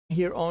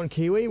Here on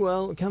Kiwi.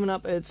 Well, coming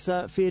up, it's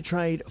Fair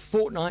Trade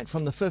Fortnight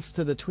from the 5th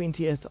to the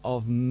 20th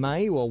of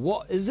May. Well,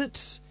 what is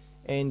it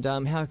and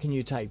how can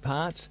you take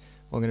part?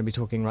 Well, I'm going to be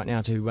talking right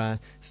now to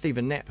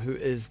Stephen Knapp, who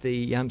is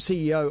the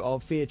CEO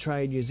of Fair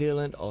Trade New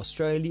Zealand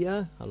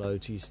Australia. Hello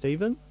to you,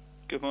 Stephen.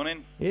 Good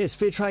morning. Yes,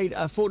 Fair Trade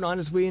Fortnight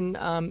is when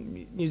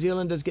New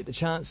Zealanders get the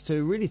chance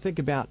to really think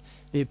about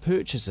their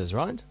purchases,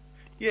 right?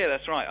 Yeah,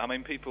 that's right. I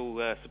mean,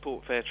 people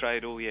support Fair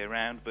Trade all year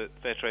round, but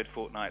Fair Trade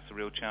Fortnight's a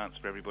real chance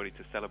for everybody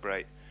to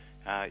celebrate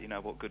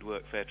what good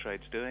work Fair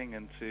Trade's doing,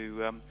 and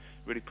to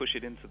really push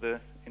it into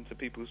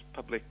people's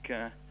public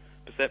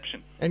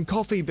perception. And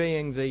coffee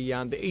being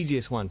the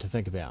easiest one to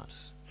think about.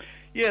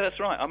 Yeah, that's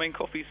right. I mean,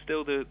 coffee's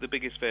still the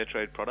biggest Fair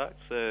Trade product.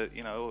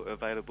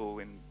 Available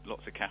in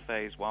lots of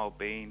cafes, Wild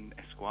Bean,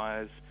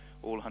 Esquires,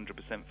 all 100%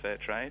 Fair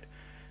Trade.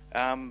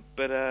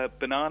 But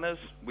bananas,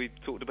 we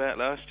talked about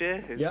last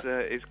year,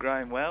 is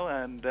growing well.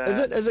 And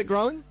is it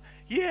growing?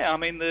 Yeah, I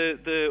mean,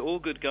 the all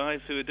good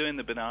guys who are doing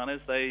the bananas,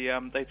 they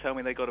tell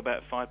me they got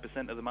about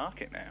 5% of the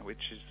market now,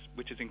 which is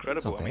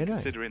incredible. I mean,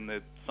 considering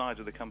the size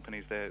of the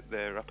companies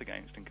they're up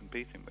against and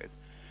competing with.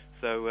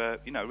 So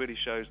it really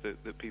shows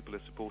that people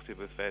are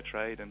supportive of Fair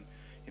Trade and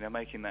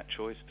making that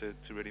choice to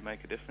really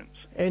make a difference.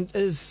 And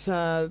is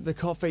the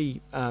coffee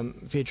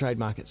Fair Trade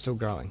market still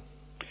growing?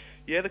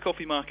 Yeah, the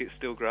coffee market's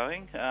still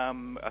growing.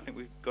 I think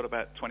we've got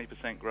about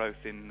 20%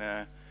 growth in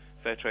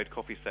Fair Trade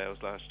coffee sales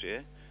last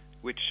year,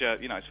 which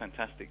is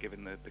fantastic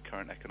given the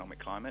current economic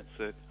climate.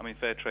 So, I mean,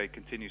 Fair Trade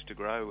continues to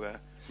grow.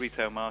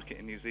 Retail market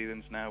in New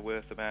Zealand's now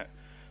worth about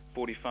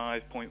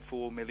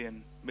 $45.4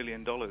 million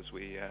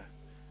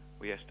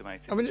we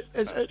estimated. I mean,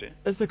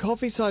 is the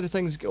coffee side of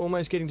things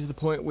almost getting to the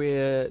point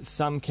where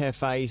some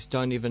cafes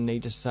don't even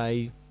need to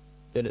say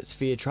that it's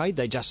Fair Trade?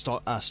 They just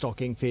are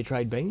stocking Fair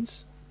Trade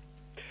beans?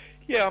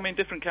 Yeah, I mean,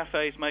 different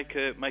cafes make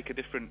a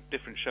different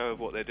show of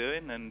what they're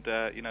doing, and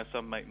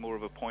some make more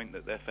of a point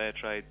that they're Fair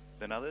Trade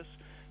than others.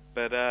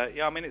 But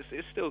I mean, it's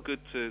still good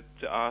to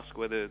ask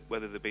whether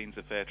the beans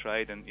are Fair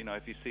Trade, and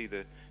if you see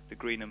the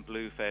green and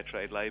blue Fair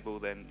Trade label,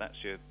 then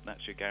that's your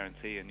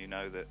guarantee, and you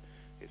know that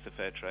it's a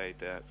Fair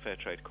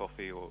Trade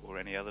coffee or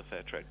any other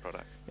Fair Trade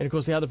product. And of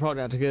course, the other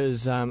product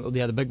is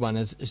the other big one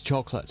is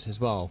chocolate as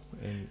well.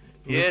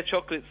 Yeah,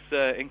 chocolate's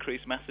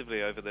increased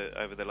massively over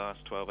the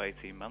last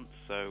 12-18 months.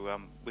 So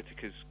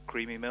Whittaker's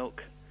Creamy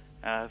Milk,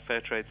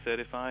 Fair Trade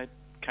certified.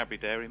 Cadbury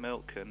Dairy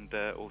Milk, and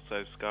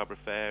also Scarborough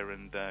Fair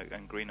and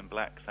Green and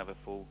Blacks have a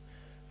full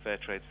Fair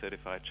Trade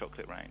certified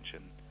chocolate range,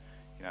 and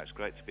it's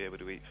great to be able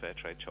to eat Fair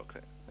Trade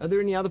chocolate. Are there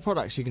any other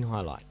products you can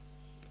highlight?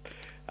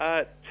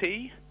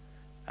 Tea,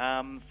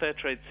 Fair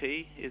Trade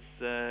tea is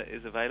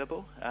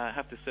available.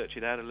 Have to search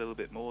it out a little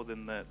bit more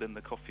than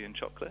the coffee and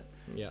chocolate.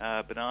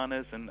 Yeah.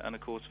 Bananas and of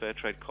course Fair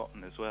Trade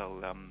cotton as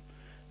well.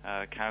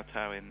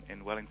 Kowtow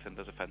in Wellington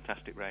does a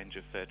fantastic range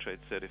of Fair Trade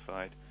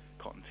certified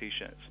cotton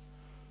T-shirts.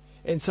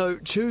 And so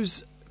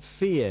Choose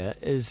Fair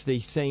is the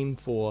theme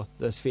for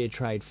this Fair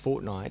Trade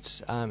Fortnight,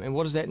 and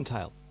what does that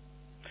entail?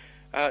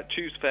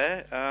 Choose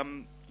Fair.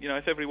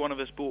 If every one of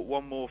us bought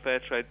one more Fair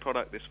Trade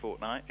product this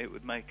fortnight, it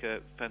would make a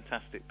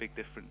fantastic big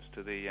difference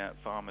to the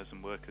farmers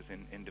and workers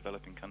in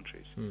developing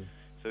countries.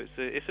 So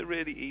it's a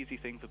really easy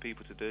thing for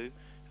people to do,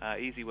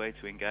 easy way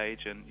to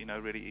engage, and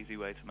really easy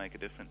way to make a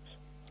difference.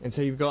 And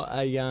so you've got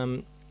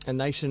a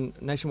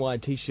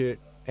nationwide T-shirt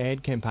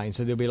ad campaign,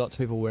 so there'll be lots of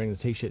people wearing the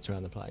T-shirts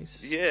around the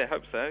place. Yeah,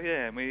 hope so.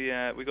 Yeah, and we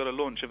got a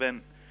launch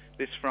event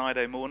this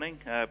Friday morning,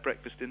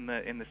 breakfast in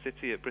the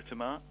city at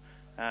Britomart.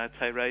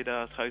 Tay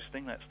Radar's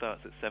hosting. That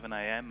starts at 7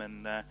 a.m.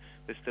 and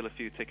there's still a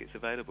few tickets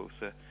available.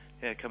 So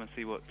yeah, come and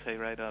see what Tay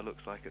Radar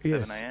looks like at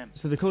 7 a.m.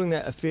 So they're calling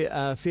that a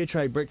fair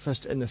Trade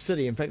breakfast in the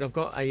city. In fact, I've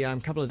got a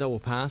couple of double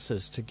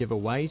passes to give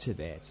away to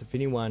that. If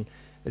anyone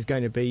is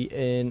going to be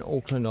in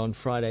Auckland on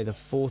Friday the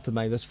 4th of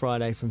May, this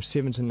Friday from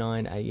 7 to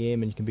 9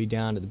 a.m, and you can be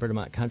down at the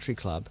Britomart Country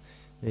Club,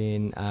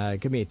 then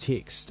give me a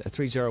text,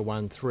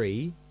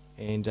 3013,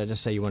 and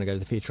just say you want to go to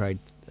the Fair Trade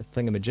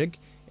thingamajig,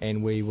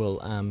 and we will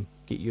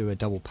get you a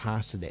double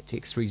pass to that.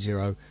 Text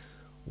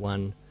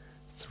 3013.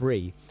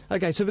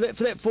 Okay, so for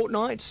that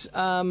fortnight,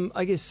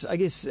 I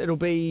guess it'll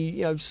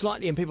be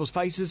slightly in people's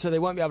faces, so they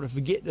won't be able to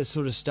forget this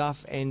sort of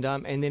stuff, and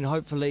then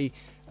hopefully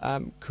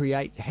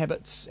create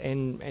habits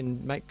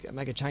and make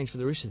a change for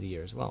the rest of the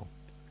year as well.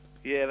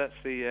 Yeah, that's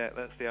the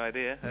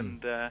idea,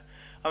 and I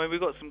mean, we've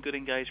got some good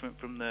engagement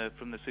from the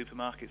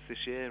supermarkets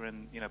this year,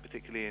 and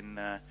particularly in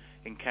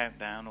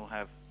Countdown, we'll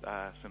have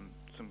some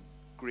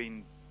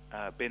green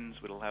bins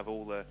that'll have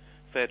all the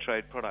Fair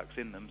Trade products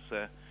in them.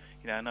 So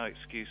no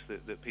excuse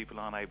that people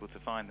aren't able to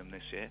find them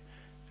this year.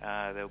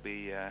 They'll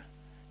be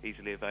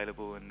easily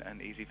available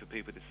and easy for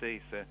people to see.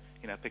 So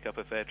pick up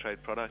a Fair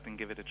Trade product and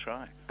give it a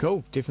try.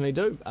 Cool, definitely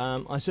do.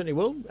 I certainly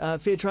will.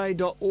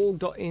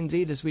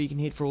 Fairtrade.org.nz is where you can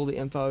head for all the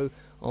info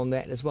on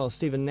that as well.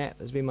 Stephen Knapp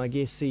has been my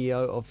guest,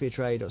 CEO of Fair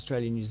Trade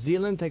Australia New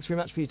Zealand. Thanks very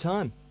much for your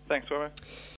time. Thanks, Wammo.